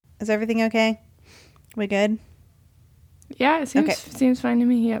Is everything okay? We good? Yeah, it seems fine to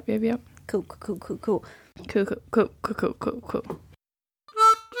me. Yep. Cool. Cool.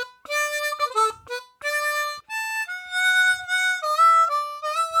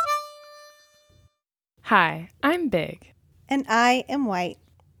 Hi, I'm Big. And I am White.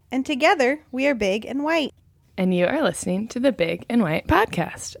 And together we are Big and White. And you are listening to the Big and White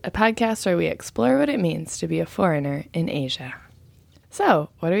Podcast, a podcast where we explore what it means to be a foreigner in Asia. So,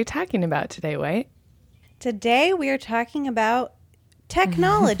 what are we talking about today, White? Today we are talking about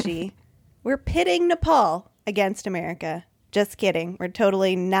technology. We're pitting Nepal against America. Just kidding. We're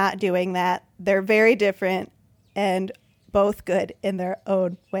totally not doing that. They're very different and both good in their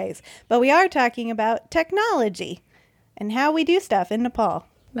own ways. But we are talking about technology and how we do stuff in Nepal.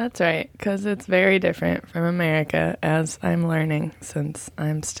 That's right, because it's very different from America, as I'm learning since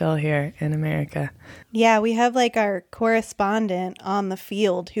I'm still here in America. Yeah, we have like our correspondent on the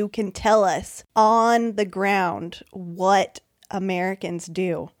field who can tell us on the ground what Americans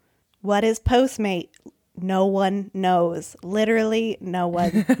do. What is Postmate? No one knows. Literally, no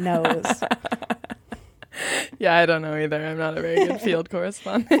one knows. Yeah, I don't know either. I'm not a very good field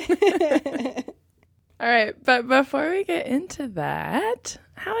correspondent. All right, but before we get into that,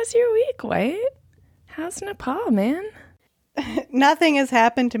 how was your week, White? How's Nepal, man? Nothing has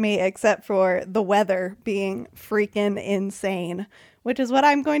happened to me except for the weather being freaking insane, which is what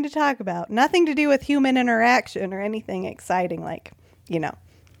I'm going to talk about. Nothing to do with human interaction or anything exciting, like,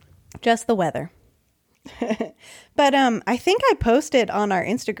 just the weather. But I think I posted on our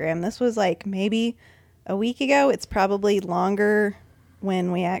Instagram. This was like maybe a week ago. It's probably longer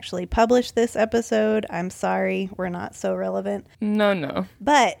when we actually publish this episode. I'm sorry, we're not so relevant. No.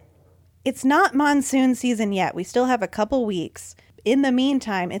 But it's not monsoon season yet. We still have a couple weeks. In the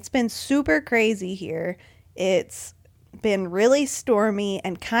meantime, it's been super crazy here. It's been really stormy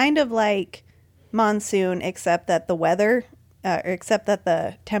and kind of like monsoon, except that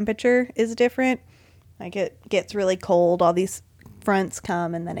the temperature is different. Like it gets really cold. All these fronts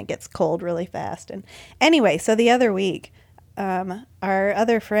come and then it gets cold really fast. And anyway, so the other week, our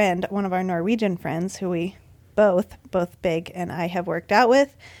other friend, one of our Norwegian friends who we both Big and I have worked out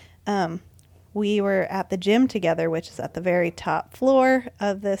with, we were at the gym together, which is at the very top floor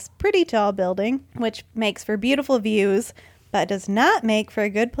of this pretty tall building, which makes for beautiful views, but does not make for a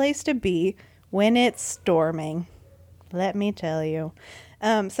good place to be when it's storming. Let me tell you.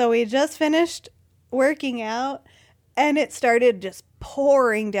 So we just finished working out and it started just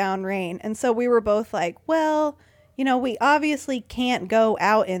pouring down rain. And so we were both like, well, we obviously can't go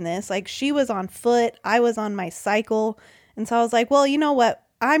out in this. Like she was on foot, I was on my cycle. And so I was like, well, you know what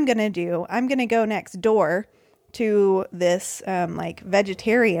I'm going to do? I'm going to go next door to this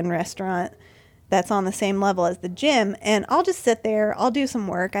vegetarian restaurant that's on the same level as the gym. And I'll just sit there. I'll do some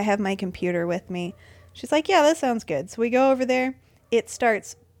work. I have my computer with me. She's like, yeah, that sounds good. So we go over there. It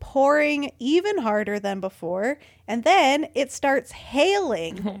starts pouring even harder than before. And then it starts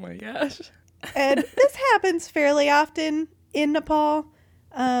hailing. Oh my gosh. And this happens fairly often in Nepal,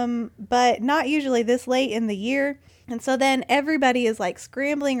 but not usually this late in the year. And so then everybody is like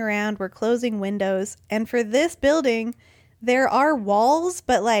scrambling around. We're closing windows. And for this building, there are walls,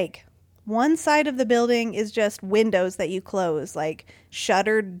 but like one side of the building is just windows that you close, like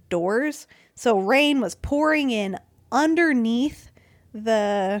shuttered doors. So rain was pouring in underneath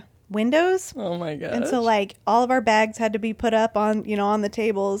the windows. Oh my gosh. And so like all of our bags had to be put up on, on the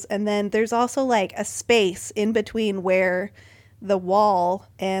tables. And then there's also like a space in between where the wall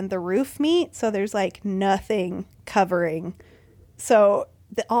and the roof meet. So there's like nothing covering. So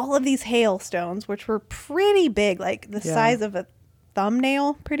all of these hailstones, which were pretty big, like the size of a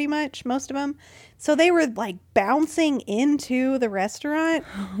thumbnail, pretty much, most of them. So they were like bouncing into the restaurant.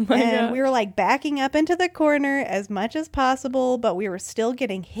 Oh my and God. We were like backing up into the corner as much as possible, but we were still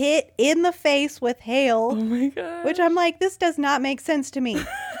getting hit in the face with hail. Oh my God. Which I'm like, this does not make sense to me.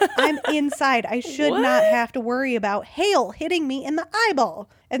 I'm inside. I should not have to worry about hail hitting me in the eyeball.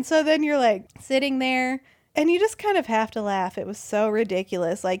 And so then you're like sitting there and you just kind of have to laugh. It was so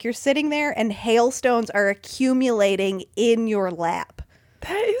ridiculous. Like you're sitting there and hailstones are accumulating in your lap.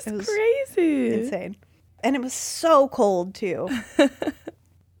 That is crazy. Insane. And it was so cold too.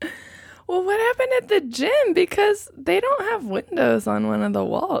 Well, what happened at the gym? Because they don't have windows on one of the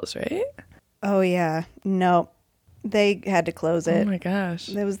walls, right? Oh, yeah. No, they had to close it. Oh my gosh.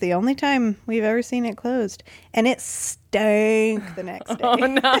 It was the only time we've ever seen it closed. And it stank the next day. Oh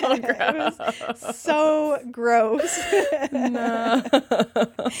no. It was so gross. No.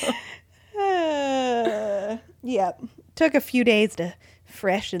 Yep. Took a few days to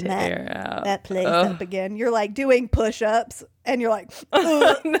freshen To air that out. that place Ugh. up again. You're like doing push-ups and you're like,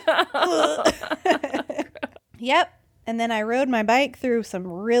 yep. And then I rode my bike through some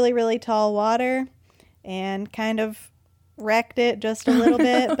really, really tall water and kind of wrecked it just a little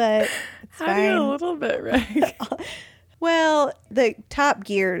bit, but it's How do you a fine. little bit wreck? Well, the top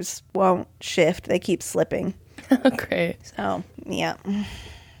gears won't shift. They keep slipping. Oh, great. So, yeah.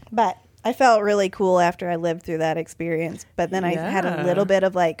 But I felt really cool after I lived through that experience. But then I had a Yeah. little bit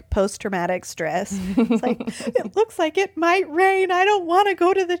of like post-traumatic stress. It's like, it looks like it might rain. I don't want to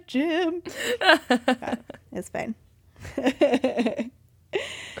go to the gym. But it's fine.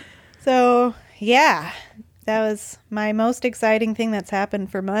 So, yeah, that was my most exciting thing that's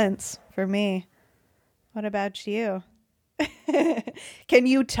happened for months for me. What about you? Can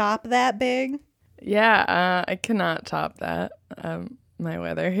you top that big? Yeah, I cannot top that. My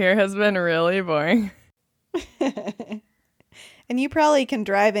weather here has been really boring. And you probably can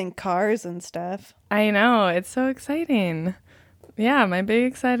drive in cars and stuff. I know, it's so exciting. Yeah, my big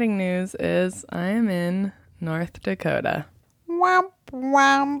exciting news is I am in North Dakota, Womp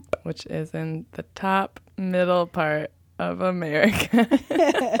womp. which is in the top middle part of America.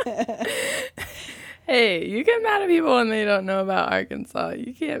 Hey, you get mad at people when they don't know about Arkansas.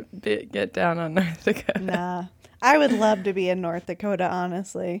 You can't get down on North Dakota. Nah. I would love to be in North Dakota,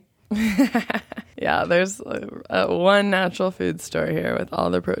 honestly. Yeah, there's one natural food store here with all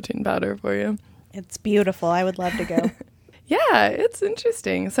the protein powder for you. It's beautiful. I would love to go. Yeah, it's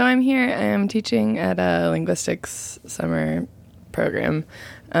interesting. So I'm here. I'm teaching at a linguistics summer program.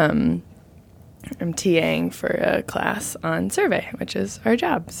 I'm TAing for a class on survey, which is our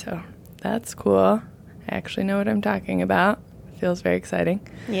job. So that's cool. I actually know what I'm talking about. Feels very exciting.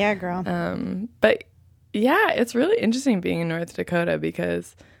 Yeah, girl. But yeah, it's really interesting being in North Dakota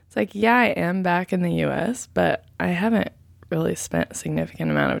because it's like, yeah, I am back in the U.S., but I haven't really spent a significant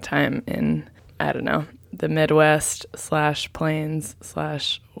amount of time in, I don't know, the Midwest / plains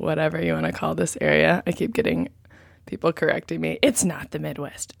 / whatever you want to call this area. I keep getting people correcting me. It's not the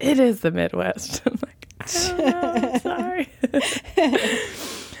Midwest. It is the Midwest. I'm like, I don't know. I'm sorry.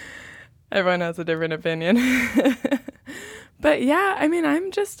 Everyone has a different opinion. But yeah, I mean, I'm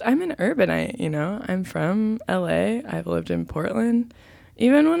an urbanite, you know. I'm from LA. I've lived in Portland.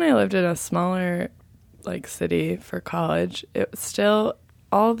 Even when I lived in a smaller like city for college, it was still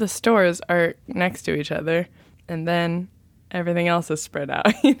all the stores are next to each other and then everything else is spread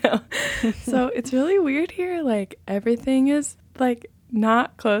out, you know. So it's really weird here. Like everything is like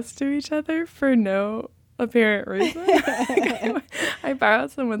not close to each other for no apparent reason. I borrowed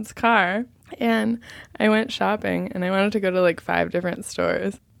someone's car and I went shopping and I wanted to go to like 5 different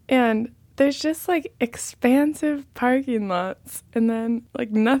stores. And there's just like expansive parking lots and then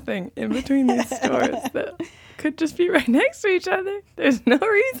like nothing in between these stores that could just be right next to each other. There's no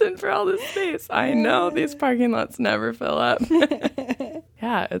reason for all this space. I know these parking lots never fill up.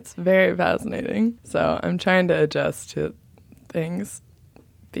 Yeah, it's very fascinating. So I'm trying to adjust to things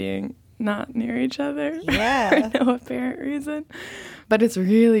being not near each other Yeah. for no apparent reason. But it's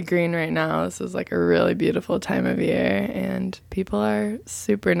really green right now. This is like a really beautiful time of year and people are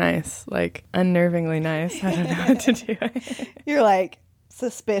super nice, like unnervingly nice. I don't know what to do. You're like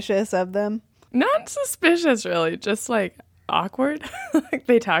suspicious of them. Not suspicious really, just like awkward. Like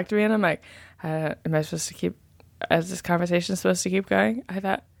they talk to me and I'm like, am I supposed to keep, is this conversation supposed to keep going? I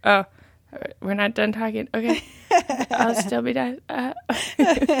thought, oh, we're not done talking. Okay. I'll still be done.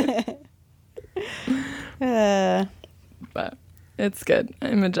 But it's good.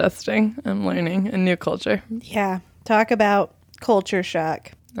 I'm adjusting. I'm learning a new culture. Yeah. Talk about culture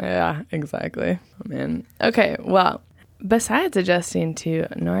shock. Yeah, exactly. Oh, man. Okay, well, besides adjusting to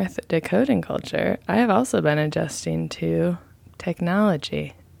North Dakotan culture, I have also been adjusting to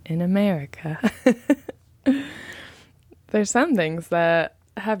technology in America. There's some things that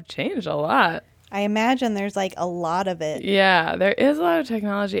have changed a lot. I imagine there's like a lot of it. Yeah, there is a lot of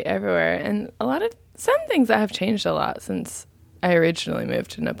technology everywhere, and some things that have changed a lot since I originally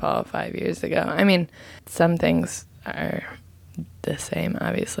moved to Nepal 5 years ago. I mean, some things are the same,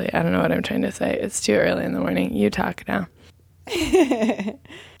 obviously. I don't know what I'm trying to say. It's too early in the morning. You talk now.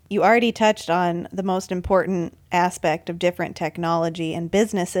 You already touched on the most important aspect of different technology and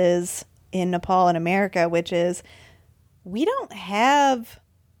businesses in Nepal and America, which is we don't have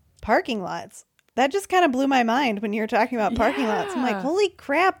parking lots. That just kind of blew my mind when you were talking about parking lots. I'm like, Yeah. holy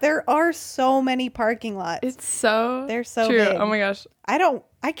crap, there are so many parking lots. They're so true. big. Oh my gosh.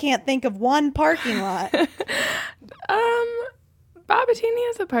 I can't think of one parking lot. Babatini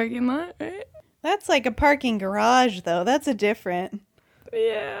has a parking lot, right? That's like a parking garage, though. That's a different.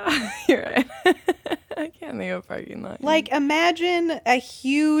 Yeah, you're right. I can't think of a parking lot. Like, imagine a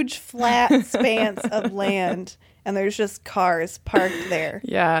huge flat expanse of land, and there's just cars parked there.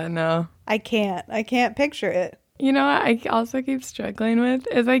 Yeah, no. I can't picture it. You know what I also keep struggling with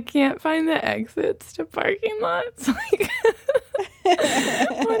is I can't find the exits to parking lots. Like, when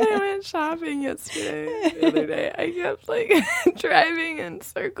I went shopping yesterday, the other day, I kept like driving in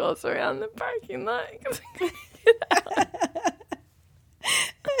circles around the parking lot because I couldn't get out.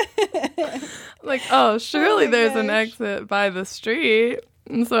 Like, oh, surely there's an exit by the street.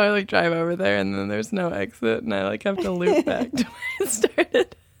 And so I like drive over there and then there's no exit and I like have to loop back to where I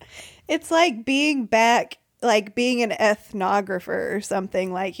started. It's like being back, like being an ethnographer or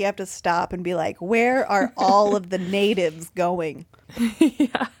something. Like you have to stop and be like, where are all of the natives going?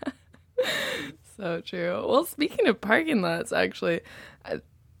 Yeah. So true. Well, speaking of parking lots, actually,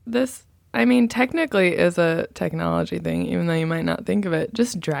 technically is a technology thing, even though you might not think of it.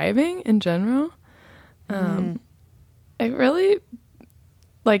 Just driving in general, it really,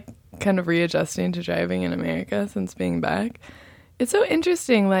 like, kind of readjusting to driving in America since being back. It's so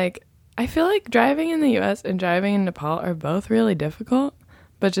interesting. Like, I feel like driving in the U.S. and driving in Nepal are both really difficult,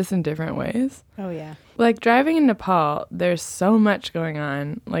 but just in different ways. Oh, yeah. Like, driving in Nepal, there's so much going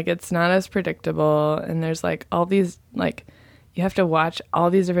on. Like, it's not as predictable, and there's, like, all these, like, you have to watch all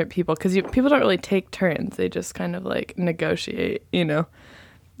these different people, because people don't really take turns. They just kind of, like, negotiate, you know,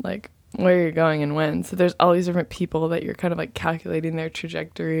 like, where you're going and when. So there's all these different people that you're kind of, like, calculating their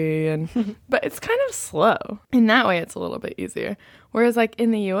trajectory, and but it's kind of slow. In that way, it's a little bit easier. Whereas, like,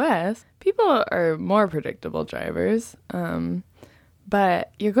 in the U.S., people are more predictable drivers,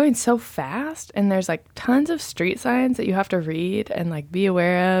 but you're going so fast, and there's, like, tons of street signs that you have to read and, like, be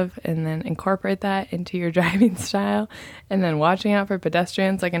aware of, and then incorporate that into your driving style, and then watching out for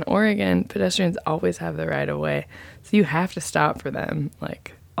pedestrians. Like, in Oregon, pedestrians always have the right of way, so you have to stop for them,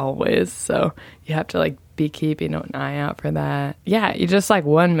 like, always. So you have to, like, be keeping an eye out for that. Yeah, you just, like,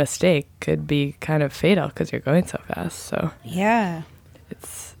 one mistake could be kind of fatal because you're going so fast. So yeah,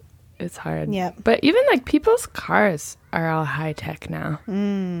 it's hard. Yeah, but even, like, people's cars are all high tech now.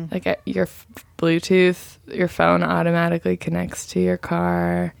 Like, your Bluetooth, your phone automatically connects to your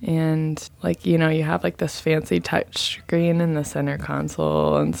car, and, like, you know, you have, like, this fancy touch screen in the center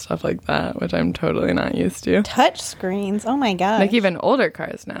console and stuff like that, which I'm totally not used to. Touch screens. Oh my god. Like, even older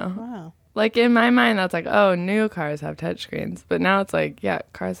cars now. Wow. Like, in my mind, that's like, oh, new cars have touchscreens. But now it's like, yeah,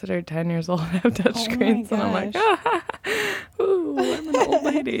 cars that are 10 years old have touchscreens. And I'm like, ooh, I'm an old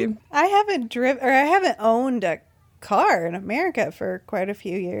lady. I haven't owned a car in America for quite a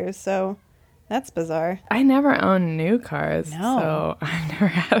few years, so that's bizarre. I never owned new cars. No. So I've never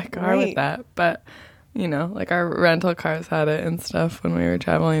had a car with that. But, you know, like, our rental cars had it and stuff when we were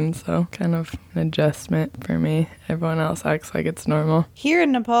traveling. So kind of an adjustment for me. Everyone else acts like it's normal. Here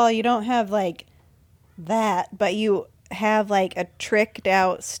in Nepal, you don't have, like, that, but you have, like, a tricked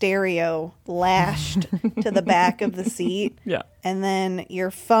out stereo lashed to the back of the seat. Yeah. And then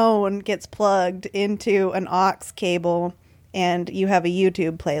your phone gets plugged into an aux cable, and you have a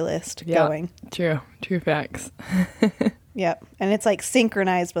YouTube playlist going. True facts. Yep. And it's, like,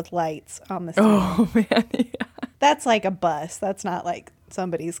 synchronized with lights on the seat. Oh, man, yeah. That's like a bus. That's not, like,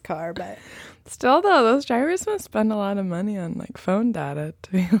 somebody's car, but... Still, though, those drivers must spend a lot of money on, like, phone data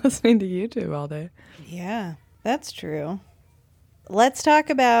to be listening to YouTube all day. Yeah, that's true. Let's talk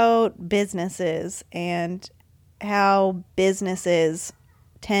about businesses and how businesses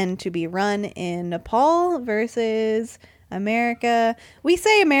tend to be run in Nepal versus America. We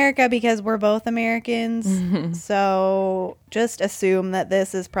say America because we're both Americans, so just assume that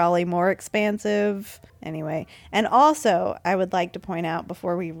this is probably more expansive. Anyway, and also I would like to point out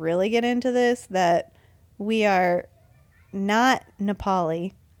before we really get into this that we are not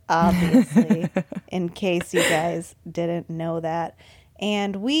Nepali, obviously, in case you guys didn't know that.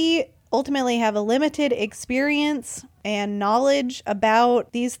 And we ultimately have a limited experience and knowledge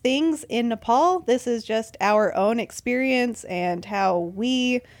about these things in Nepal. This is just our own experience and how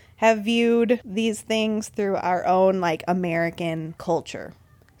we have viewed these things through our own, like, American culture.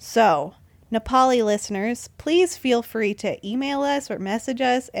 So, Nepali listeners, please feel free to email us or message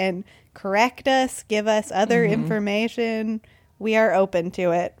us and correct us, give us other information. We are open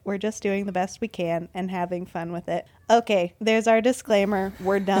to it. We're just doing the best we can and having fun with it. Okay, there's our disclaimer.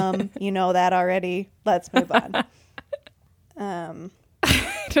 We're dumb. You know that already. Let's move on. I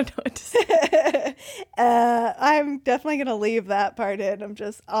don't know what to say. I'm definitely going to leave that part in. I'm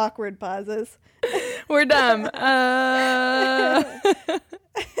just awkward pauses. We're dumb.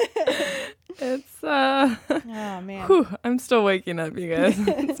 It's oh man. Whew, I'm still waking up, you guys.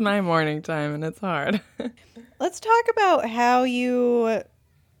 It's my morning time and it's hard. Let's talk about how you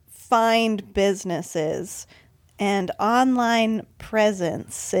find businesses and online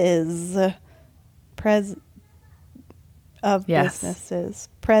presences of businesses.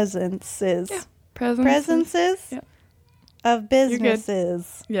 Presences. Yeah. Presences Yep. of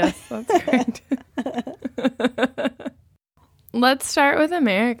businesses. Yes, that's great. Let's start with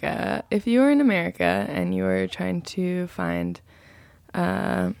America. If you were in America and you were trying to find,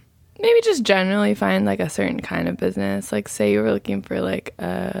 maybe just generally find like a certain kind of business, like say you were looking for like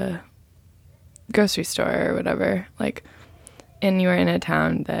a grocery store or whatever, like, and you were in a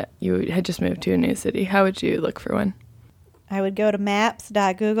town that you had just moved to a new city, how would you look for one? I would go to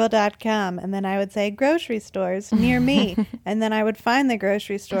maps.google.com and then I would say grocery stores near me. And then I would find the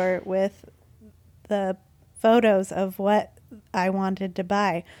grocery store with the photos of what I wanted to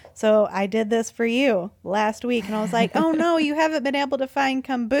buy. So I did this for you last week and I was like, oh no, you haven't been able to find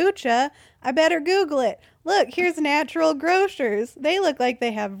kombucha. I better Google it. Look, here's Natural Grocers. They look like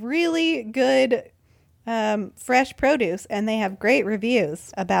they have really good fresh produce and they have great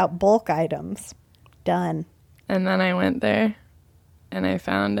reviews about bulk items. Done. And then I went there and I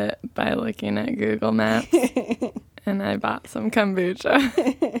found it by looking at Google Maps and I bought some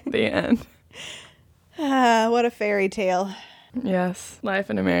kombucha. The end. What a fairy tale. Yes, life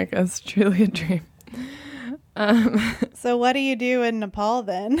in America is truly a dream. So what do you do in Nepal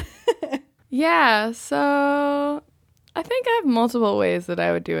then? Yeah, so I think I have multiple ways that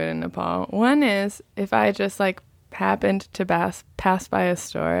I would do it in Nepal. One is if I just like happened to pass by a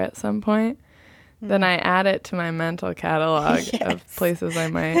store at some point, then I add it to my mental catalog of places I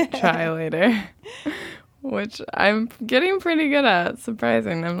might try later, which I'm getting pretty good at.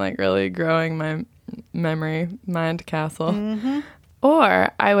 Surprising. I'm like really growing my mind castle. Mm-hmm. Or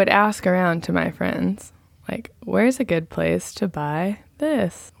I would ask around to my friends, like, where's a good place to buy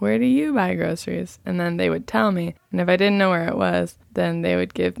this? Where do you buy groceries? And then they would tell me. And if I didn't know where it was, then they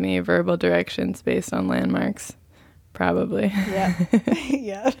would give me verbal directions based on landmarks. Probably. Yeah.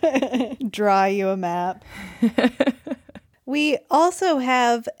 Yeah. Draw you a map. We also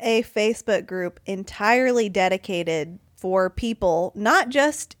have a Facebook group entirely dedicated for people, not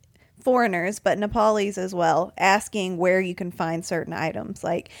just foreigners, but Nepalis as well, asking where you can find certain items.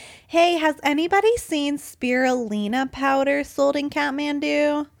 Like, hey, has anybody seen spirulina powder sold in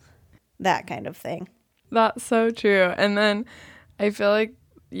Kathmandu? That kind of thing. That's so true. And then I feel like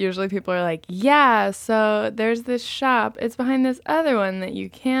usually people are like, yeah, so there's this shop. It's behind this other one that you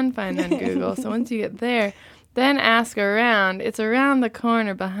can find on Google. So once you get there, then ask around. It's around the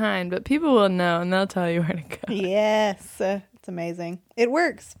corner behind, but people will know and they'll tell you where to go. Yes. It's amazing. It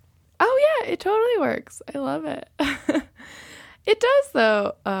works. Oh, yeah, it totally works. I love it. It does,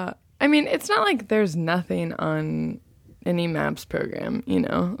 though. I mean, it's not like there's nothing on any maps program, you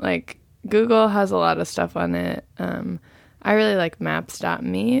know? Like, Google has a lot of stuff on it. I really like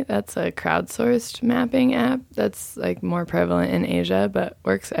Maps.me. That's a crowdsourced mapping app that's like more prevalent in Asia, but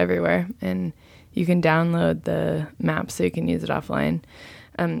works everywhere. And you can download the map so you can use it offline.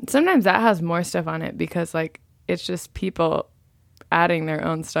 Sometimes that has more stuff on it because like it's just people adding their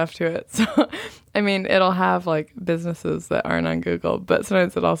own stuff to it. So, I mean, it'll have like businesses that aren't on Google, but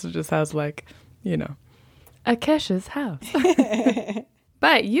sometimes it also just has like, you know, Akesh's house.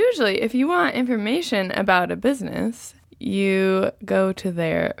 But usually if you want information about a business, you go to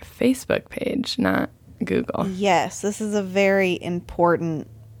their Facebook page, not Google. Yes, this is a very important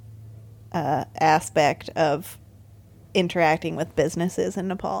aspect of interacting with businesses in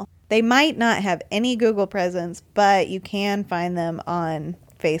Nepal. They might not have any Google presence, but you can find them on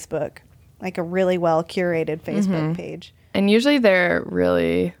Facebook, like a really well curated Facebook page. And usually they're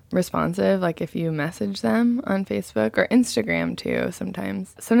really responsive, like if you message them on Facebook or Instagram too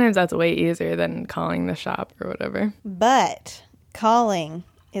sometimes. Sometimes that's way easier than calling the shop or whatever. But calling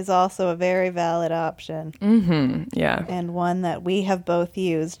is also a very valid option. Yeah. And one that we have both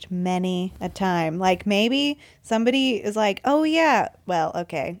used many a time. Like maybe somebody is like, oh yeah, well,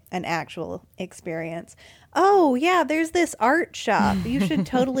 okay, an actual experience. Oh yeah, there's this art shop. You should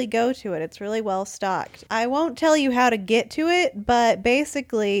totally go to it. It's really well stocked. I won't tell you how to get to it, but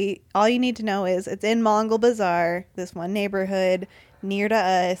basically all you need to know is it's in Mongol Bazaar, this one neighborhood near to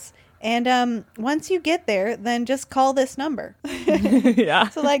us. And once you get there, then just call this number. Yeah.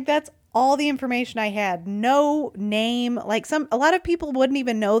 So like that's all the information I had. No name. Like a lot of people wouldn't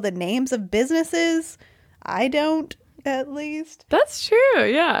even know the names of businesses. I don't, at least. That's true.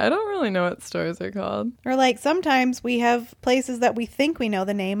 Yeah. I don't really know what stores are called. Or like sometimes we have places that we think we know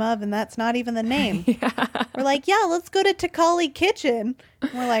the name of and that's not even the name. Yeah. We're like, yeah, let's go to Takali Kitchen.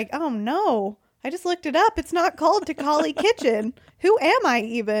 And we're like, oh no, I just looked it up. It's not called Takali Kitchen. Who am I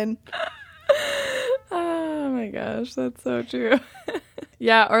even? Oh my gosh, that's so true.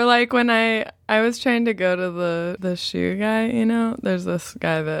 Yeah, or like when I was trying to go to the shoe guy, you know, there's this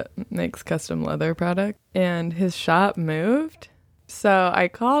guy that makes custom leather product, and his shop moved. So I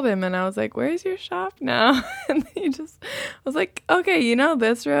called him and I was like, "Where's your shop now?" And he just was like, "Okay, you know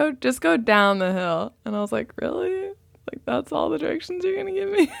this road? Just go down the hill." And I was like, "Really? Like that's all the directions you're gonna give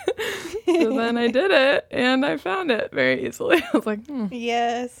me?" So then I did it and I found it very easily. I was like,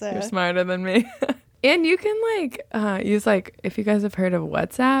 Yes. "You're smarter than me." And you can like use like, if you guys have heard of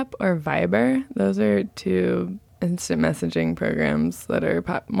WhatsApp or Viber, those are two instant messaging programs that are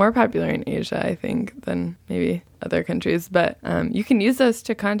more popular in Asia, I think, than maybe other countries. But you can use those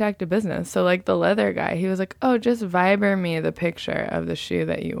to contact a business. So like the leather guy, he was like, "Oh, just Viber me the picture of the shoe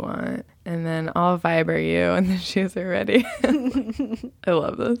that you want, and then I'll Viber you, and the shoes are ready." I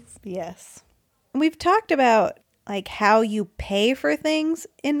love this. Yes. We've talked about like how you pay for things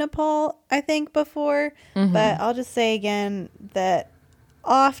in Nepal, I think, before. But I'll just say again that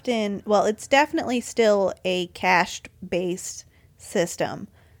often, well, it's definitely still a cash-based system.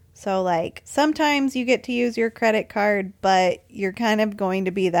 So, like, sometimes you get to use your credit card, but you're kind of going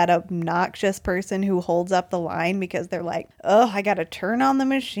to be that obnoxious person who holds up the line because they're like, "Oh, I got to turn on the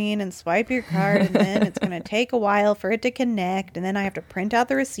machine and swipe your card, and then it's going to take a while for it to connect, and then I have to print out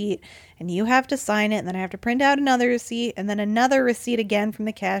the receipt, and you have to sign it, and then I have to print out another receipt, and then another receipt again from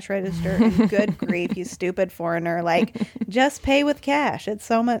the cash register." And good grief, you stupid foreigner. Like, just pay with cash. It's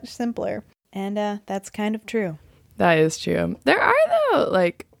so much simpler. And that's kind of true. That is true. There are, though,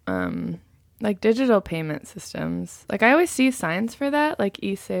 like digital payment systems. Like I always see signs for that, like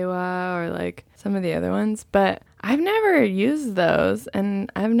eSewa or like some of the other ones, but I've never used those,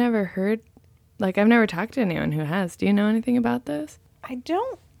 and I've never talked to anyone who has. Do you know anything about those? I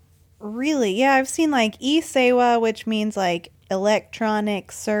don't really. Yeah, I've seen like eSewa, which means like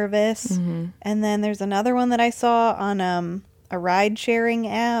electronic service. And then there's another one that I saw on a ride sharing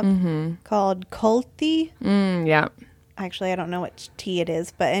app called Kulti. Yeah. Actually, I don't know which T it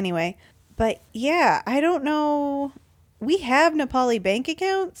is, but anyway. But yeah, I don't know. We have Nepali bank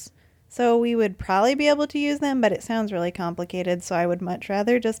accounts, so we would probably be able to use them, but it sounds really complicated, so I would much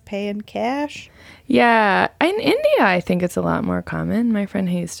rather just pay in cash. Yeah. In India, I think it's a lot more common. My friend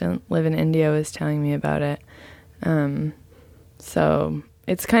who used to live in India was telling me about it. So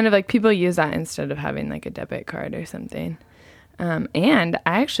it's kind of like people use that instead of having like a debit card or something. And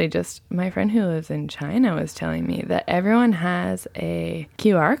I actually my friend who lives in China was telling me that everyone has a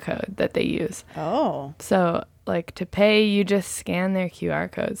QR code that they use. Oh. So like to pay, you just scan their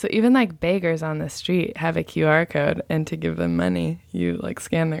QR code. So even like beggars on the street have a QR code, and to give them money, you like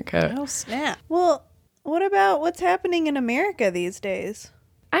scan their code. Oh, snap. Well, what about what's happening in America these days?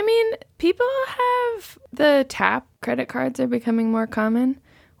 I mean, people have the tap credit cards are becoming more common,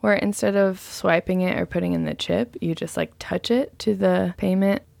 where instead of swiping it or putting in the chip, you just like touch it to the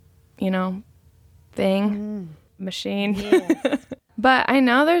payment, machine. Yes. But I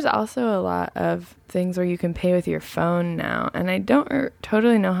know there's also a lot of things where you can pay with your phone now, and I don't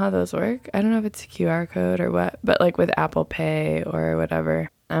totally know how those work. I don't know if it's a QR code or what, but like with Apple Pay or whatever.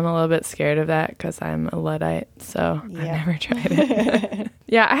 I'm a little bit scared of that because I'm a Luddite, so I've never tried it.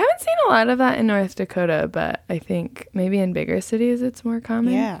 Yeah, I haven't seen a lot of that in North Dakota, but I think maybe in bigger cities it's more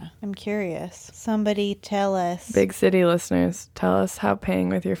common. Yeah, I'm curious. Somebody tell us. Big city listeners, tell us how paying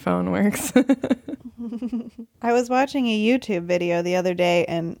with your phone works. I was watching a YouTube video the other day,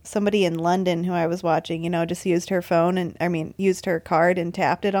 and somebody in London who I was watching, just used her used her card and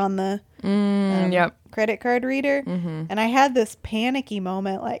tapped it on the credit card reader. And I had this panicky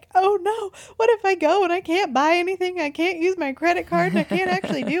moment like, oh no, what if I go and I can't buy anything? I can't use my credit card and I can't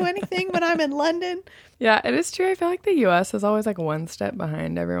actually do anything when I'm in London. Yeah, it is true. I feel like the U.S. is always like one step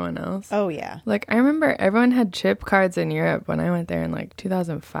behind everyone else. Oh, yeah. Like I remember everyone had chip cards in Europe when I went there in like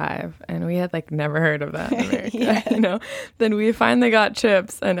 2005, and we had like never heard of that in America, Then we finally got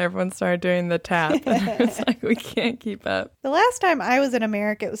chips and everyone started doing the tap, and it's like we can't keep up. The last time I was in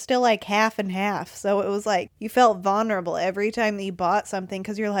America, it was still like half and half. So it was like you felt vulnerable every time that you bought something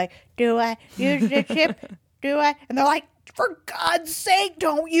because you're like, do I use the chip? Do I? And they're like, for God's sake,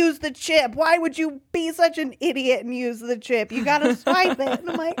 don't use the chip. Why would you be such an idiot and use the chip? You gotta swipe it. And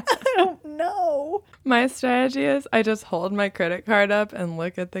I'm like, I don't know. My strategy is I just hold my credit card up and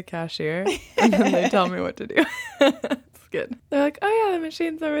look at the cashier, and then they tell me what to do. It's good. They're like, oh yeah, the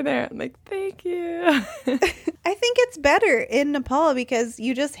machine's over there. I'm like, thank you. I think it's better in Nepal because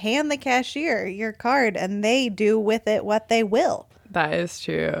you just hand the cashier your card and they do with it what they will. That is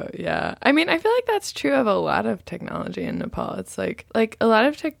true. Yeah. I mean, I feel like that's true of a lot of technology in Nepal. It's like a lot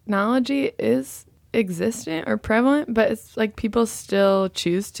of technology is existent or prevalent, but it's like people still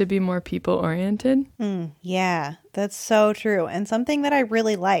choose to be more people oriented. Yeah, that's so true. And something that I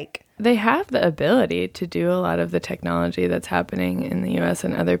really like. They have the ability to do a lot of the technology that's happening in the US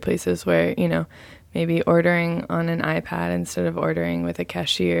and other places where, you know, maybe ordering on an iPad instead of ordering with a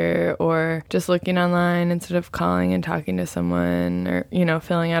cashier, or just looking online instead of calling and talking to someone, or, you know,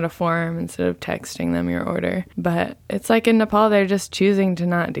 filling out a form instead of texting them your order. But it's like in Nepal, they're just choosing to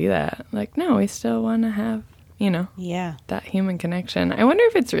not do that. Like, no, we still want to have, you know, that human connection. I wonder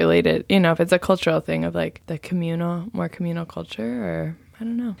if it's related, you know, if it's a cultural thing of like the more communal culture, or I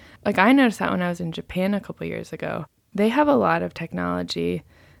don't know. Like I noticed that when I was in Japan a couple years ago, they have a lot of technology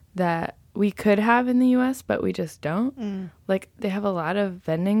that we could have in the US, but we just don't. Like they have a lot of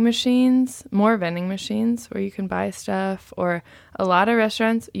vending machines, more vending machines where you can buy stuff, or a lot of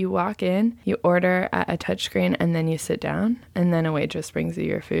restaurants, you walk in, you order at a touchscreen, and then you sit down, and then a waitress brings you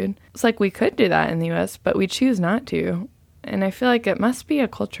your food. It's like we could do that in the US, but we choose not to. And I feel like it must be a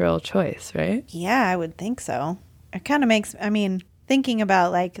cultural choice, right? Yeah, I would think so. It kind of makes, I mean, thinking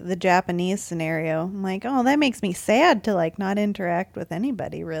about like the Japanese scenario, I'm like, oh, that makes me sad to like not interact with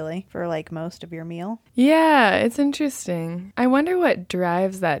anybody really for like most of your meal. Yeah, it's interesting. I wonder what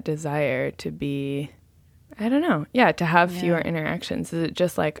drives that desire to be, I don't know. Yeah, to have fewer interactions. Is it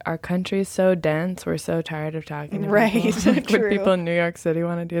just like our country's so dense, we're so tired of talking to people? Like, would people in New York City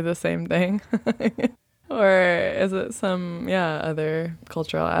want to do the same thing? Or is it some, other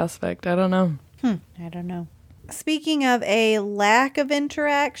cultural aspect? I don't know. I don't know. Speaking of a lack of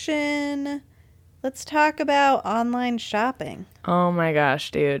interaction, let's talk about online shopping. Oh my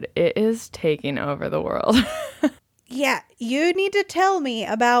gosh, dude. It is taking over the world. Yeah, you need to tell me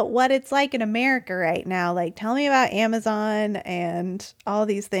about what it's like in America right now. Like, tell me about Amazon and all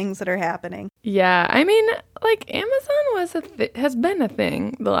these things that are happening. Yeah, I mean, like, Amazon has been a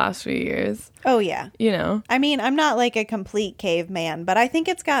thing the last few years. Oh, yeah. You know? I mean, I'm not like a complete caveman, but I think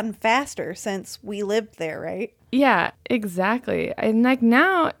it's gotten faster since we lived there, right? Yeah, exactly. And like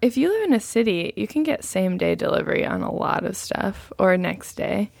now, if you live in a city, you can get same day delivery on a lot of stuff, or next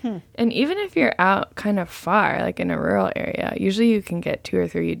day. And even if you're out kind of far, like in a rural area, usually you can get 2 or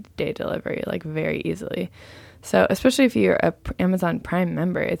 3 day delivery like very easily. So especially if you're a Amazon Prime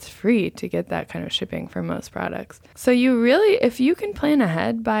member, it's free to get that kind of shipping for most products. So you really, if you can plan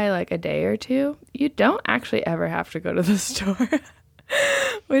ahead by like a day or two, you don't actually ever have to go to the store.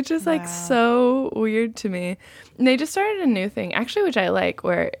 Which is like so weird to me. And they just started a new thing, actually, which I like,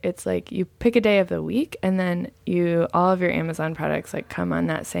 where it's like you pick a day of the week and then all of your Amazon products like come on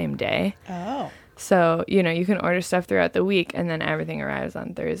that same day. Oh. So, you know, you can order stuff throughout the week and then everything arrives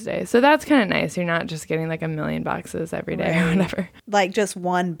on Thursday. So that's kind of nice. You're not just getting like a million boxes every day or whatever. Like just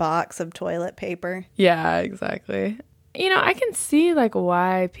one box of toilet paper. Yeah, exactly. You know, I can see like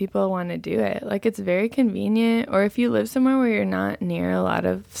why people want to do it. Like it's very convenient, or if you live somewhere where you're not near a lot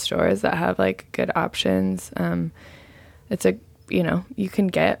of stores that have like good options, it's you can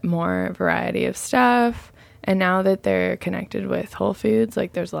get more variety of stuff. And now that they're connected with Whole Foods,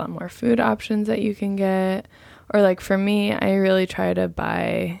 like there's a lot more food options that you can get. Or like for me, I really try to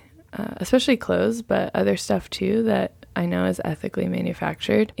buy, especially clothes, but other stuff too that I know is ethically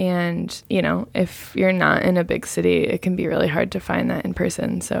manufactured. And, you know, if you're not in a big city, it can be really hard to find that in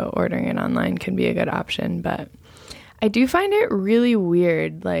person. So ordering it online can be a good option. But I do find it really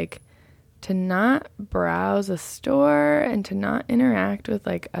weird, like, to not browse a store and to not interact with,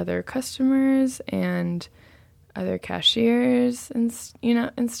 like, other customers and other cashiers and, you know,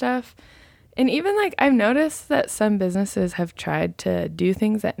 and stuff. And even, like, I've noticed that some businesses have tried to do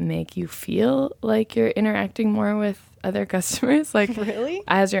things that make you feel like you're interacting more with other customers. Like, really?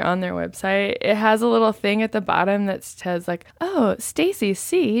 As you're on their website, it has a little thing at the bottom that says, like, oh, Stacy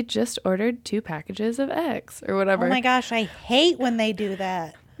C just ordered 2 packages of X or whatever. Oh my gosh, I hate when they do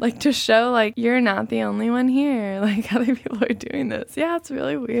that. Like, to show, like, you're not the only one here. Like, other people are doing this. Yeah, it's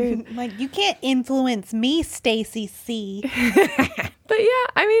really weird. Like, you can't influence me, Stacy C. But yeah,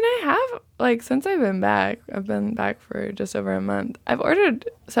 I mean, I have, like, since I've been back for just over a month, I've ordered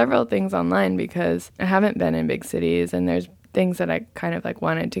several things online because I haven't been in big cities and there's things that I kind of, like,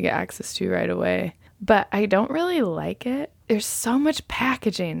 wanted to get access to right away. But I don't really like it. There's so much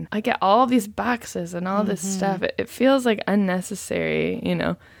packaging. I get all these boxes and all this stuff. It feels like unnecessary, you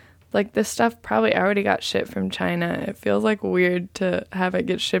know. Like, this stuff probably already got shipped from China. It feels like weird to have it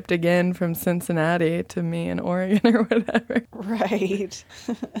get shipped again from Cincinnati to me in Oregon or whatever. Right.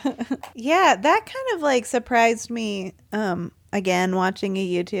 Yeah, that kind of like surprised me, again, watching a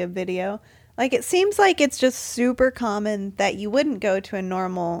YouTube video Like, it seems like it's just super common that you wouldn't go to a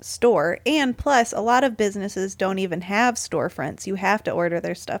normal store. And plus, a lot of businesses don't even have storefronts. You have to order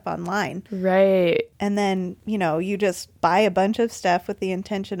their stuff online. Right. And then, you just buy a bunch of stuff with the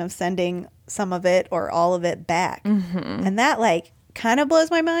intention of sending some of it or all of it back. And that, like, kind of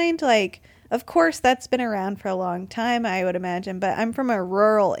blows my mind. Like, of course, that's been around for a long time, I would imagine. But I'm from a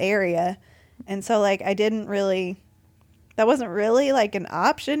rural area. And so, like, that wasn't really like an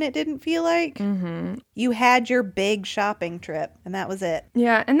option, it didn't feel like. You had your big shopping trip, and that was it.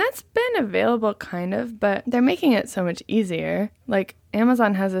 Yeah, and that's been available kind of, but they're making it so much easier. Like,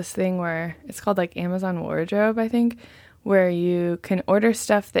 Amazon has this thing where it's called like Amazon Wardrobe, I think, where you can order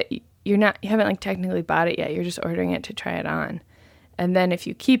stuff that you haven't like technically bought it yet. You're just ordering it to try it on. And then if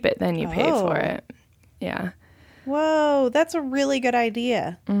you keep it, then you pay for it. Yeah. Whoa, that's a really good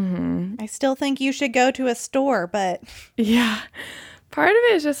idea. I still think you should go to a store, but... Yeah. Part of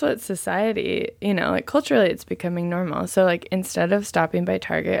it is just what society, like culturally it's becoming normal. So like instead of stopping by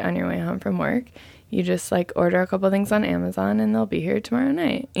Target on your way home from work, you just like order a couple things on Amazon and they'll be here tomorrow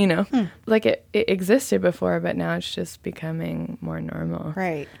night, Like it existed before, but now it's just becoming more normal.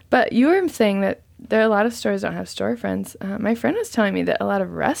 Right. But you were saying that there are a lot of stores don't have storefronts. My friend was telling me that a lot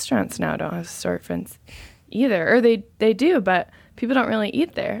of restaurants now don't have storefronts either, or they do, but people don't really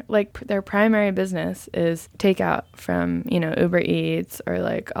eat there. Like their primary business is takeout from, Uber Eats or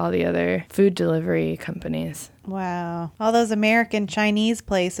like all the other food delivery companies. Wow. All those American Chinese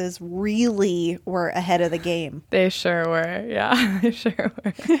places really were ahead of the game. They sure were. Yeah, they sure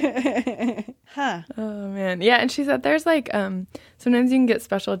were. Huh. Oh, man. Yeah, and she said there's like, sometimes you can get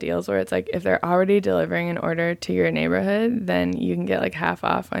special deals where it's like if they're already delivering an order to your neighborhood, then you can get like half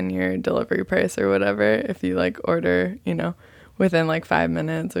off on your delivery price or whatever if you like order, within like 5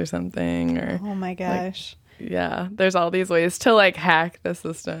 minutes or something. Or oh my gosh. Yeah, there's all these ways to like hack the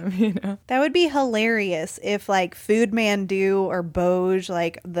system, That would be hilarious if like Foodmandu or Boj,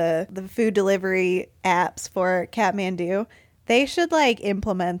 like the food delivery apps for Kathmandu, they should like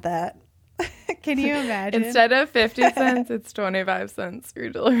implement that. Can you imagine? Instead of 50 cents, it's 25 cents for your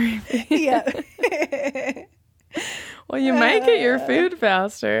delivery fee. Yeah. Well, you might get your food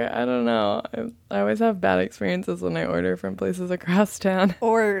faster. I don't know. I always have bad experiences when I order from places across town.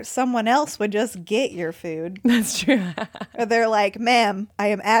 Or someone else would just get your food. That's true. Or they're like, ma'am, I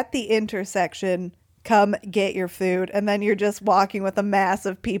am at the intersection. Come get your food. And then you're just walking with a mass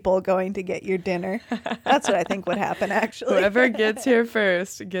of people going to get your dinner. That's what I think would happen, actually. Whoever gets here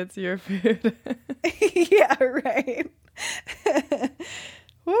first gets your food. Yeah, right.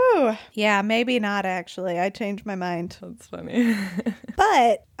 Woo. Yeah, maybe not, actually. I changed my mind. That's funny.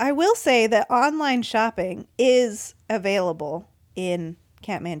 But I will say that online shopping is available in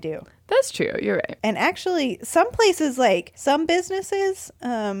Kathmandu. That's true. You're right. And actually, some places, like some businesses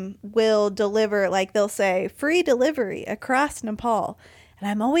will deliver, like they'll say free delivery across Nepal. And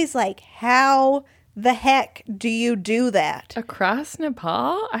I'm always like, how the heck do you do that? Across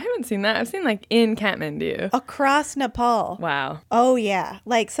Nepal? I haven't seen that. I've seen like in Kathmandu. Across Nepal. Wow. Oh, yeah.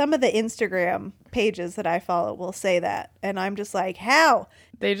 Like some of the Instagram pages that I follow will say that. And I'm just like, how?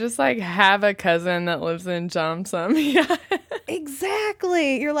 They just like have a cousin that lives in Jomsom. Yeah.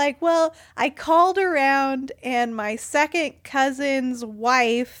 Exactly. You're like, well, I called around and my second cousin's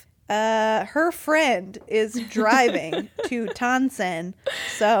wife, her friend is driving to Tansen.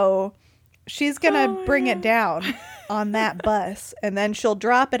 So she's going to bring it down on that bus and then she'll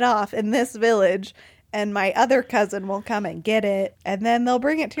drop it off in this village and my other cousin will come and get it and then they'll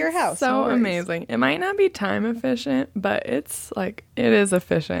bring it to your house. So amazing. It might not be time efficient, but it's like, it is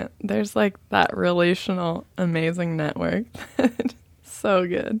efficient. There's like that relational amazing network. So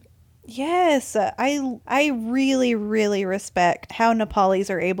good. Yes, I really, really respect how Nepalis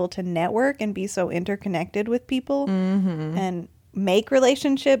are able to network and be so interconnected with people and make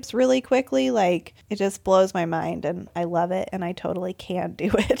relationships really quickly. Like, it just blows my mind and I love it and I totally can do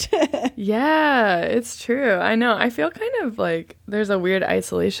it. Yeah, it's true. I know. I feel kind of like there's a weird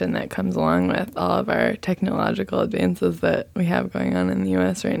isolation that comes along with all of our technological advances that we have going on in the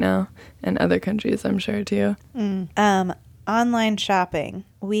U.S. right now and other countries, I'm sure, too. Online shopping.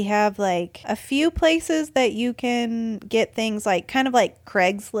 We have like a few places that you can get things like kind of like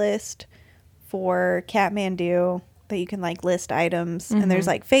Craigslist for Kathmandu that you can like list items. And there's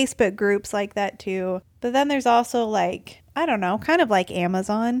like Facebook groups like that too. But then there's also like, I don't know, kind of like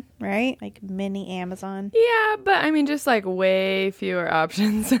Amazon, right? Like mini Amazon. Yeah, but I mean, just like way fewer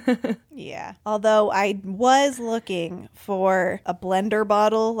options. Yeah. Although I was looking for a blender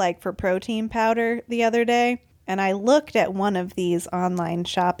bottle like for protein powder the other day. And I looked at one of these online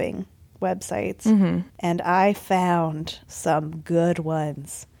shopping websites, and I found some good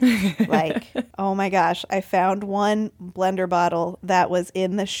ones. Like, oh my gosh, I found one blender bottle that was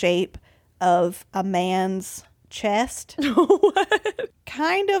in the shape of a man's chest. What?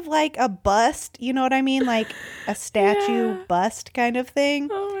 Kind of like a bust, you know what I mean? Like a statue bust kind of thing.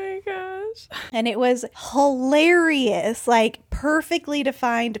 Oh my gosh. And it was hilarious, like perfectly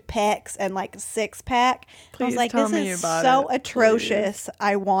defined pecs and like a six pack. I was like, this is so atrocious. Please.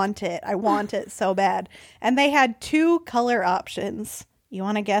 I want it. I want it so bad. And they had 2 color options. You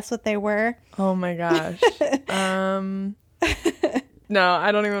want to guess what they were? Oh my gosh. No,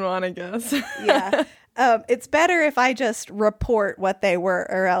 I don't even want to guess. Yeah. It's better if I just report what they were,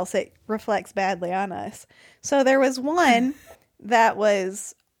 or else it reflects badly on us. So there was one that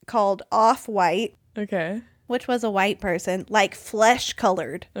was called Off-White. Okay. Which was a white person, like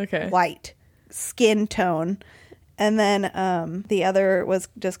flesh-colored white skin tone. And then the other was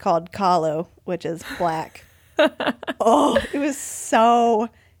just called Kahlo, which is black. Oh, it was so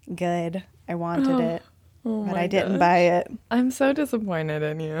good. I wanted it. Oh but I didn't buy it. I'm so disappointed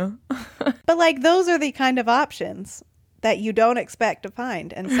in you. But like those are the kind of options that you don't expect to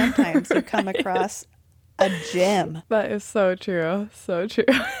find. And sometimes you come across a gem. That is so true. So true.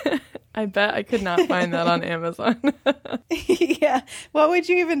 I bet I could not find that on Amazon. Yeah. What would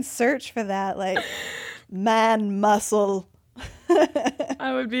you even search for that? Like man muscle.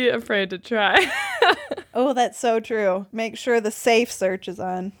 I would be afraid to try. Oh, that's so true. Make sure the safe search is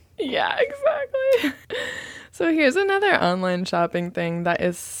on. Yeah, exactly. So here's another online shopping thing that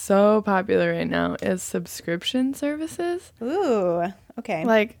is so popular right now is subscription services. Ooh, okay.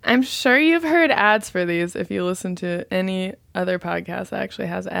 Like, I'm sure you've heard ads for these if you listen to any other podcast that actually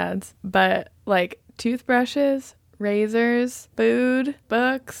has ads. But like toothbrushes, razors, food,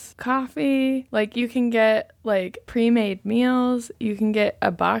 books, coffee. Like you can get like pre-made meals. You can get a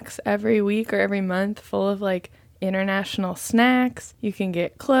box every week or every month full of like international snacks. You can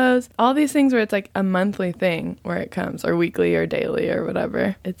get clothes, all these things where it's like a monthly thing where it comes, or weekly or daily or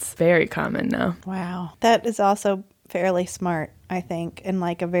whatever. It's very common now. Wow. That is also fairly smart, I think, in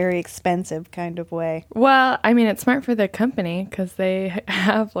like a very expensive kind of way. Well, I mean, it's smart for the company because they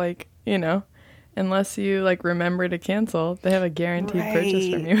have like, you know, unless you like remember to cancel, they have a guaranteed purchase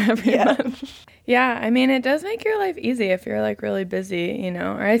from you every month. Yeah, I mean, it does make your life easy if you're like really busy, you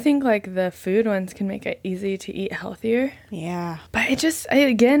know, or I think like the food ones can make it easy to eat healthier. Yeah. But it just,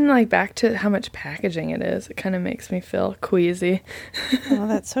 again, like back to how much packaging it is, it kind of makes me feel queasy. Oh,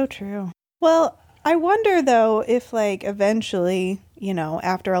 that's so true. Well, I wonder though if like eventually, you know,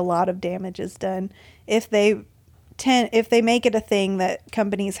 after a lot of damage is done, if they make it a thing that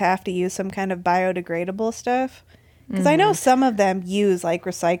companies have to use some kind of biodegradable stuff. Because I know some of them use like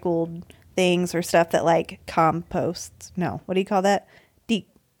recycled things or stuff that like composts. No, what do you call that?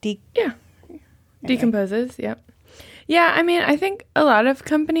 Yeah. Decomposes, yep. Yeah, I mean, I think a lot of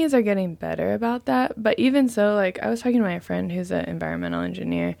companies are getting better about that. But even so, like, I was talking to my friend who's an environmental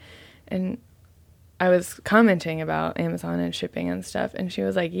engineer, and I was commenting about Amazon and shipping and stuff, and she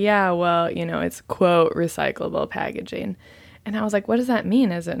was like, yeah, well, you know, it's, quote, recyclable packaging. And I was like, what does that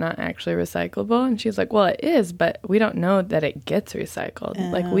mean? Is it not actually recyclable? And she was like, well, it is, but we don't know that it gets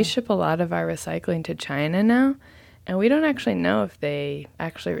recycled. Like, we ship a lot of our recycling to China now, and we don't actually know if they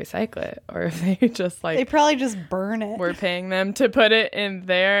actually recycle it or if they just, like... They probably just burn it. We're paying them to put it in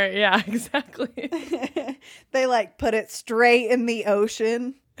there. Yeah, exactly. They, like, put it straight in the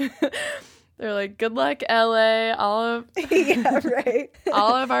ocean. They're like, good luck, LA. Yeah, right.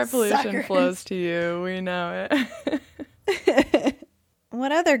 All of our pollution flows to you. We know it.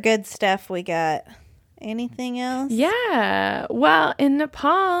 What other good stuff we got? Anything else? Yeah. Well, in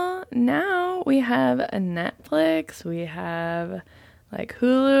Nepal, now we have a Netflix. We have like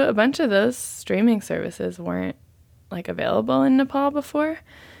Hulu. A bunch of those streaming services weren't like available in Nepal before,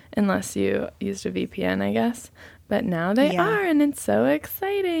 unless you used a VPN, I guess. But now they are, and it's so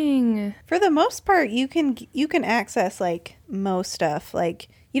exciting. For the most part, you can access like most stuff. Like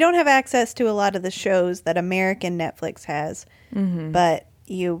you don't have access to a lot of the shows that American Netflix has, but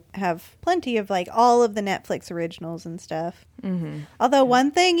you have plenty of like all of the Netflix originals and stuff. Although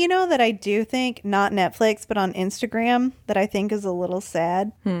one thing, you know, that I do think, not Netflix, but on Instagram, that I think is a little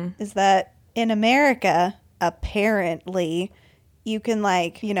sad, is that in America, apparently, you can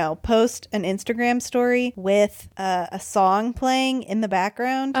like, you know, post an Instagram story with a song playing in the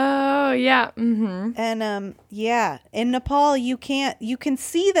background. Oh, yeah. And yeah, in Nepal, you can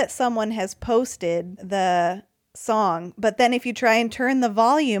see that someone has posted the song, but then if you try and turn the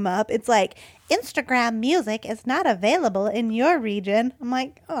volume up, it's like, Instagram music is not available in your region. I'm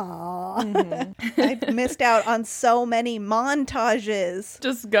like, oh, I missed out on so many montages.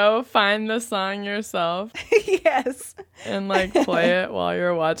 Just go find the song yourself. Yes. And like play it while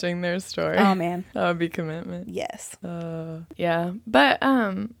you're watching their story. Oh, man. That would be commitment. Yes. Yeah. But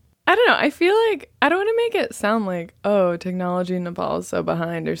I don't know. I feel like I don't want to make it sound like, oh, technology in Nepal is so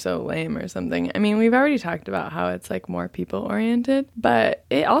behind or so lame or something. I mean, we've already talked about how it's like more people oriented, but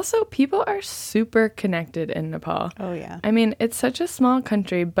it also, people are super connected in Nepal. Oh, yeah. I mean, it's such a small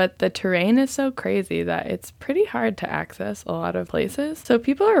country, but the terrain is so crazy that it's pretty hard to access a lot of places. So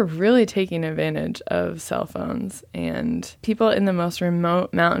people are really taking advantage of cell phones, and people in the most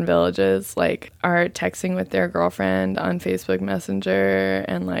remote mountain villages like are texting with their girlfriend on Facebook Messenger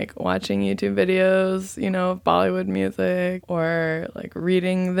and like watching YouTube videos, you know, of Bollywood music, or like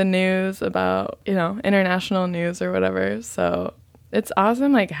reading the news about, you know, international news or whatever. So it's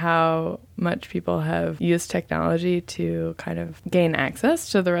awesome, like, how much people have used technology to kind of gain access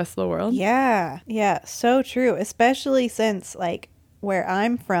to the rest of the world. Yeah. Yeah. So true. Especially since, like, where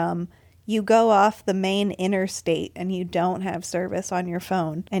I'm from, you go off the main interstate and you don't have service on your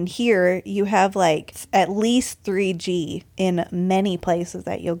phone. And here you have like at least 3G in many places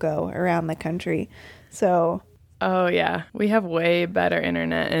that you'll go around the country. So. Oh, yeah. We have way better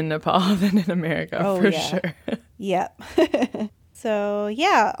internet in Nepal than in America, sure. Yep. So,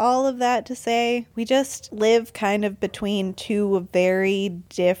 yeah, all of that to say, we just live kind of between two very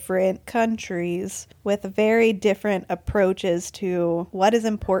different countries with very different approaches to what is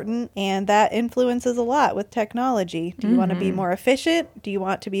important, and that influences a lot with technology. Do you want to be more efficient? Do you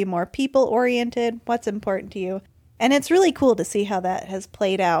want to be more people-oriented? What's important to you? And it's really cool to see how that has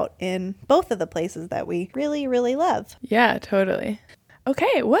played out in both of the places that we really, really love. Yeah, totally.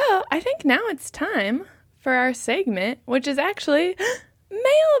 Okay, well, I think now it's time for our segment, which is actually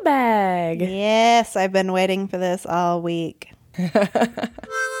mailbag. Yes, I've been waiting for this all week.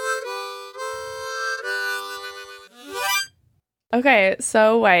 Okay,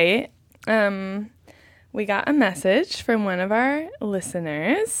 so White, we got a message from one of our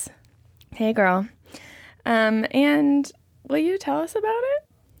listeners. Hey, girl. And will you tell us about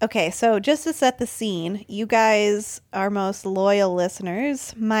it? Okay, so just to set the scene, you guys, our most loyal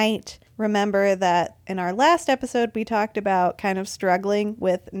listeners, might remember that in our last episode, we talked about kind of struggling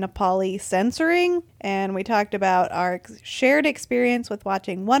with Nepali censoring, and we talked about our shared experience with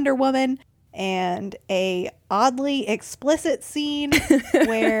watching Wonder Woman and a oddly explicit scene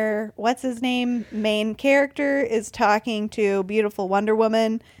where, what's his name, main character is talking to beautiful Wonder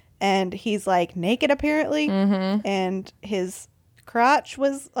Woman, and he's like naked apparently, and his crotch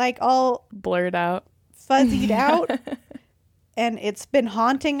was like all blurred out, fuzzied out. And it's been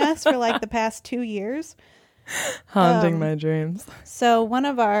haunting us for like the past 2 years. Haunting my dreams. So one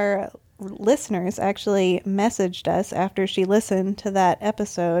of our listeners actually messaged us after she listened to that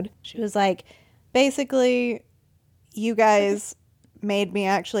episode. She was like, basically, you guys made me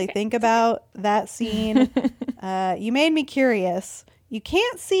actually think about that scene. You made me curious. You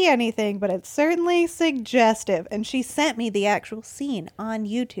can't see anything, but it's certainly suggestive. And she sent me the actual scene on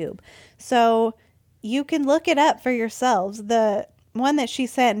YouTube. So you can look it up for yourselves. The one that she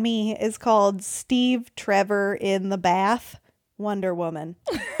sent me is called Steve Trevor in the Bath, Wonder Woman.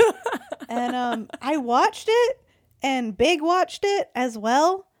 And I watched it, and Big watched it as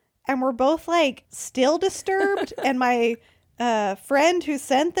well. And we're both like still disturbed. And my friend who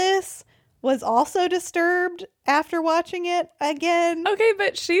sent this was also disturbed after watching it again. Okay,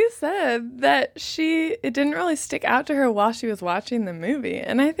 but she said that it didn't really stick out to her while she was watching the movie.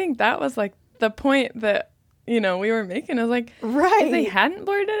 And I think that was like the point that, you know, we were making. I was like, right. If they hadn't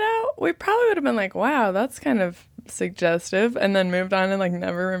blurred it out, we probably would have been like, wow, that's kind of suggestive, and then moved on and like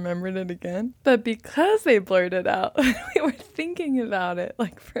never remembered it again. But because they blurred it out, we were thinking about it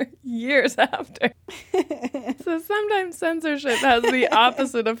like for years after. So sometimes censorship has the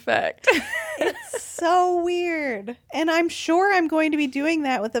opposite effect. It's so weird. And I'm sure I'm going to be doing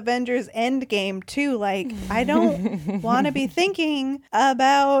that with Avengers Endgame too. Like, I don't want to be thinking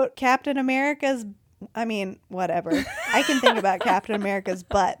about Captain America's, I mean, whatever. I can think about Captain America's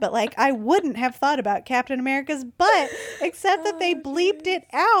butt, but like I wouldn't have thought about Captain America's butt except that they bleeped it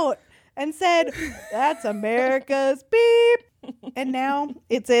out and said, that's America's beep. And now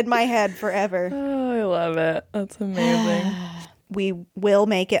it's in my head forever. Oh, I love it. That's amazing. We will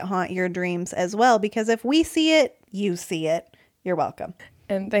make it haunt your dreams as well, because if we see it, you see it. You're welcome.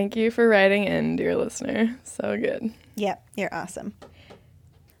 And thank you for writing in, dear listener. So good. Yep, you're awesome.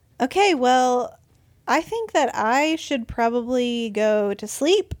 Okay, well, I think that I should probably go to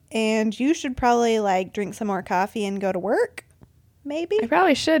sleep and you should probably like drink some more coffee and go to work. Maybe. I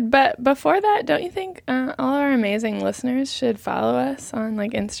probably should, but before that, don't you think all our amazing listeners should follow us on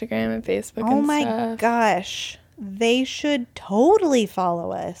like Instagram and Facebook Oh and my stuff? gosh. They should totally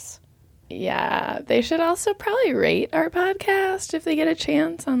follow us. Yeah, they should also probably rate our podcast if they get a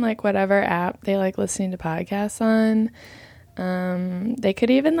chance on like whatever app they like listening to podcasts on. They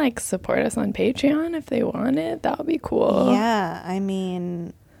could even like support us on Patreon if they wanted. That would be cool. Yeah, I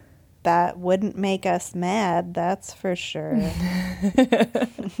mean, that wouldn't make us mad, that's for sure.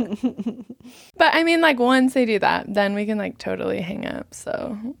 But I mean, like once they do that, then we can like totally hang up.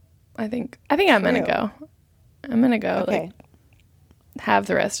 So I think I'm gonna go. I'm gonna go Okay. like have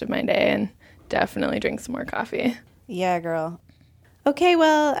the rest of my day and definitely drink some more coffee. Yeah, girl. Okay,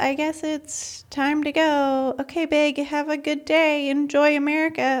 well, I guess it's time to go. Okay, Big, have a good day. Enjoy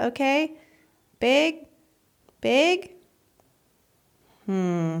America, okay? Big? Big?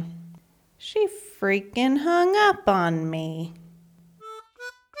 She freaking hung up on me.